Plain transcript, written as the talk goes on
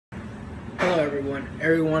Hello everyone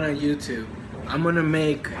on YouTube. I'm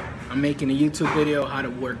making a YouTube video how to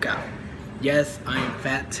work out. Yes, I am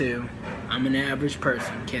fat too. I'm an average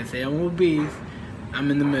person. Can't say I'm obese. I'm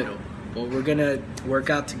in the middle. But we're gonna work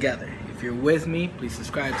out together. If you're with me, please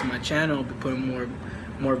subscribe to my channel. I'll be putting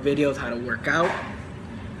more videos how to work out.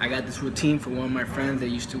 I got this routine for one of my friends that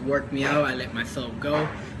used to work me out. I let myself go.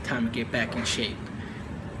 Time to get back in shape.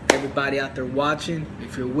 Everybody out there watching,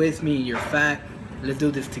 if you're with me and you're fat, let's do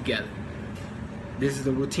this together. This is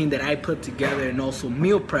the routine that I put together, and also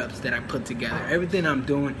meal preps that I put together. Everything I'm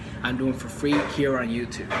doing for free here on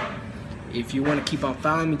YouTube. If you want to keep on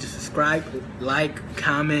following me, just subscribe, like,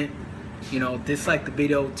 comment, dislike the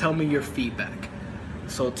video, tell me your feedback.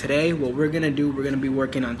 So today, what we're gonna do, we're gonna be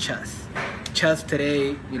working on chest. Chest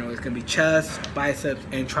today, it's gonna be chest, biceps,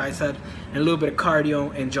 and triceps, and a little bit of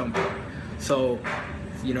cardio and jumping. So,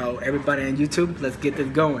 everybody on YouTube, let's get this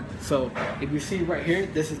going. So, if you see right here,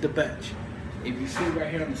 this is the bench. If you see right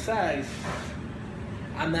here on the sides,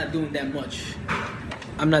 I'm not doing that much.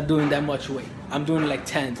 I'm not doing that much weight. I'm doing like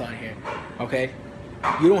 10s on here, okay?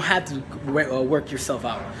 You don't have to work yourself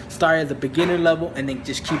out. Start at the beginner level and then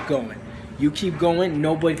just keep going. You keep going,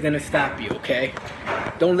 nobody's gonna stop you, okay?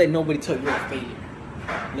 Don't let nobody tell you you're a failure.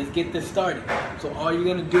 Let's get this started. So all you're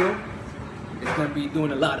gonna do is gonna be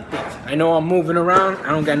doing a lot of things. I know I'm moving around.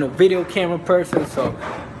 I don't got no video camera person, so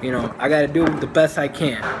I gotta do the best I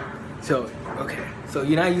can. So, okay, so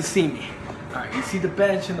now you see me. Alright, you see the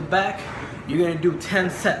bench in the back? You're gonna do 10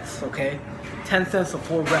 sets, okay? 10 sets of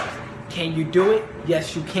 4 reps. Can you do it?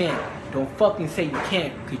 Yes, you can. Don't fucking say you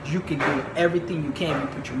can't, because you can do everything you can if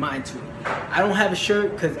you put your mind to it. I don't have a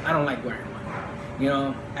shirt because I don't like wearing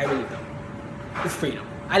one. I really don't. It's freedom.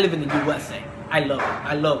 I live in the USA. I love it.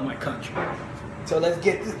 I love my country. So let's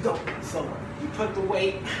get this going. So you put the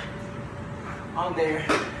weight on there,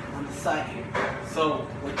 on the side here. So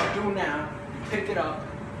what you do now, you pick it up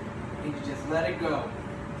and you just let it go.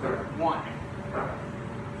 1,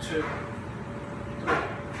 2, 3,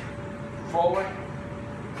 4,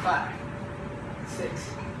 5, 6,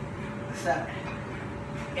 7,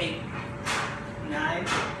 8, 9,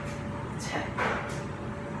 10,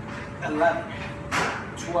 11,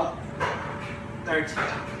 12, 13,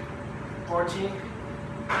 14,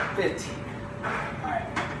 15. Alright.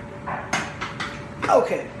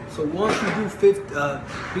 Okay, so once you do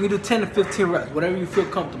you can do 10 to 15 reps, whatever you feel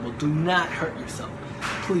comfortable. Do not hurt yourself.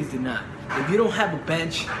 Please do not. If you don't have a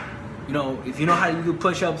bench, if you know how to do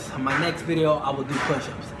push-ups, on my next video I will do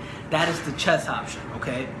push-ups. That is the chest option,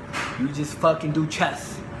 okay? You just fucking do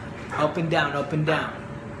chest. Up and down, up and down.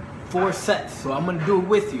 4 sets, so I'm gonna do it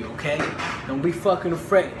with you, okay? Don't be fucking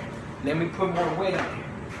afraid. Let me put more weight on here.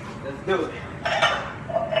 Let's do it.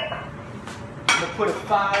 I'm gonna put a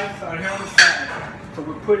 5 on here on the side. So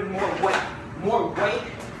we're putting more weight. More weight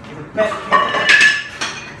is a better candidate.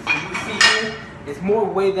 So you see here, it's more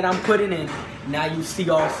weight that I'm putting in. Now you see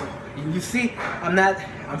also. You see, I'm fat.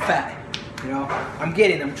 I'm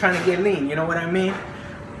trying to get lean, you know what I mean?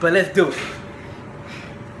 But let's do it.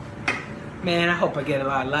 Man, I hope I get a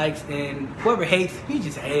lot of likes, and whoever hates, you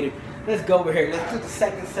just a hater. Let's go over here. Let's do the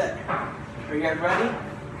second set. Are you guys ready?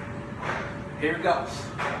 Here it goes.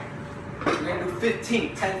 We're gonna do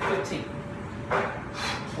 15, 10 to 15.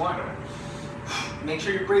 1. Make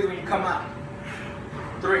sure you breathe when you come out.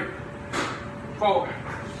 3, 4,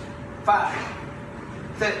 5,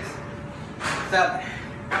 6, 7,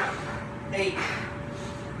 8,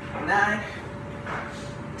 9,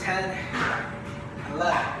 10,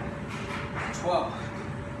 11, 12,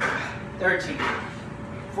 13,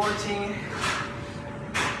 14,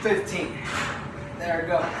 15. There it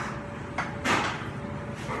goes.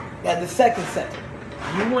 Now the second set.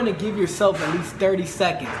 You want to give yourself at least 30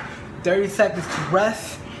 seconds. 30 seconds to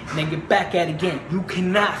rest, and then get back at it again. You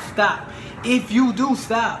cannot stop. If you do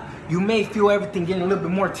stop, you may feel everything getting a little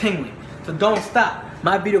bit more tingling. So don't stop.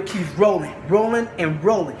 My video keeps rolling, rolling, and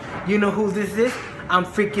rolling. You know who this is? I'm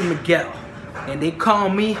freaking Miguel. And they call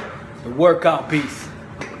me the workout beast.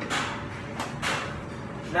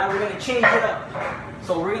 Now we're going to change it up.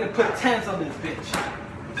 So we're going to put 10s on this bitch.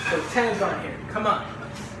 So 10s on here. Come on.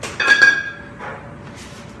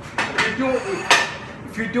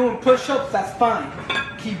 If you're doing push-ups, that's fine.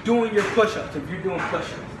 Keep doing your push-ups if you're doing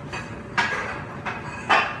push-ups.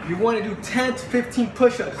 You want to do 10 to 15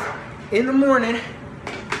 push-ups in the morning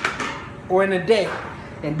or in the day,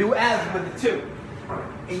 and do abs with it too.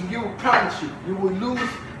 And you will promise you will lose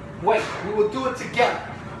weight. We will do it together.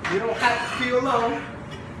 You don't have to feel alone.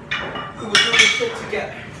 We will do this shit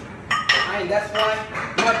together. That's why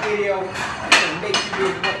my video is going to make you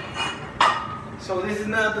lose weight. So this is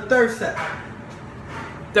now the third set.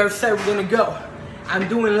 Third set we're gonna go. I'm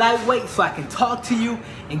doing lightweight so I can talk to you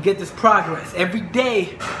and get this progress. Every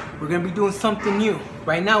day, we're gonna be doing something new.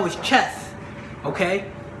 Right now it's chest, okay?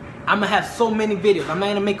 I'm gonna have so many videos. I'm not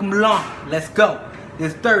gonna make them long. Let's go.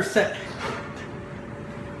 This third set.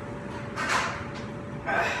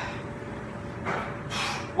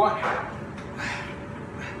 One,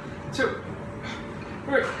 2,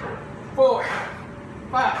 3, 4,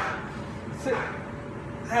 5, 6,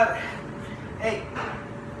 7, 8,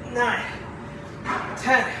 9,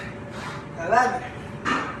 10, 11,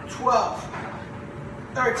 12,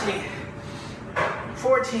 13,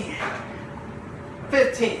 14,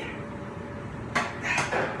 15.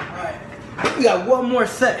 Alright, we got one more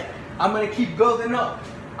set. I'm gonna keep building up.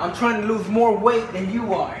 I'm trying to lose more weight than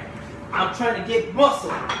you are. I'm trying to get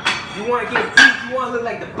muscle. You want to get deep, you want to look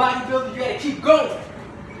like the bodybuilder, you gotta keep going.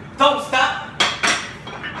 Don't stop.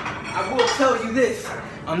 I will tell you this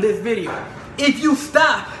on this video. If you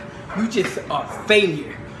stop, you just are a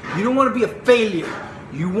failure. You don't want to be a failure.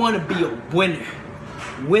 You want to be a winner.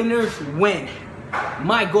 Winners win.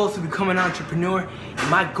 My goal is to become an entrepreneur, and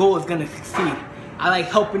my goal is going to succeed. I like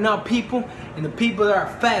helping out people, and the people that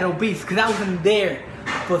are fat, obese, because I was in their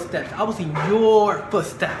footsteps. I was in your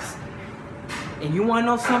footsteps. And you want to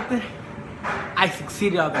know something? I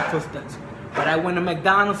succeeded out of their footsteps. But I went to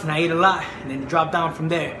McDonald's and I ate a lot, and then dropped down from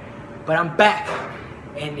there. But I'm back.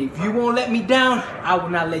 And if you won't let me down, I will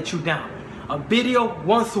not let you down. A video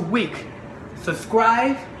once a week.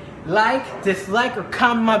 Subscribe, like, dislike, or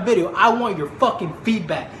comment my video. I want your fucking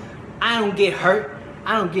feedback. I don't get hurt.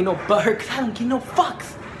 I don't get no butt hurt because I don't get no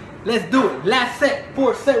fucks. Let's do it. Last set,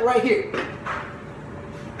 fourth set right here.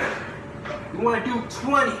 You want to do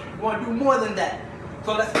 20. You want to do more than that.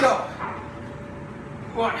 So let's go.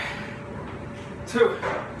 1, 2.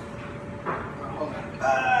 Hold on.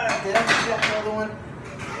 Did I forget the other one?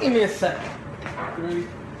 Give me a second. 3.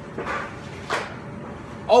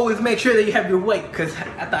 Always make sure that you have your weight, because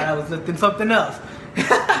I thought I was lifting something else.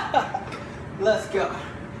 Let's go.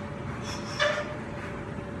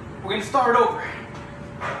 We're going to start over.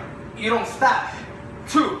 You don't stop.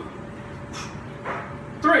 2,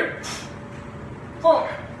 3, 4,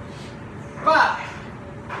 5,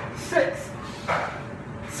 6,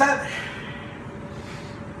 7,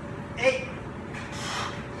 8,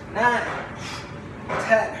 9,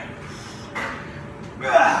 10,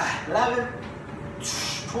 11,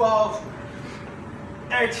 12,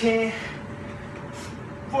 13,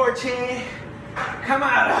 14, come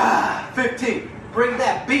on, 15, bring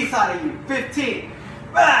that beast out of you, 15,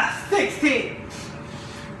 16,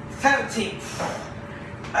 17,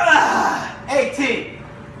 18,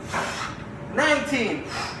 19,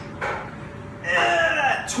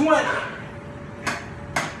 20.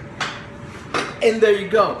 And there you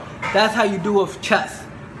go. That's how you do a chest.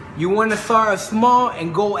 You want to start small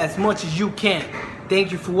and go as much as you can.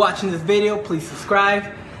 Thank you for watching this video. Please subscribe,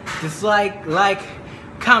 dislike, like,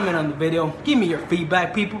 comment on the video. Give me your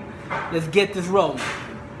feedback, people. Let's get this rolling.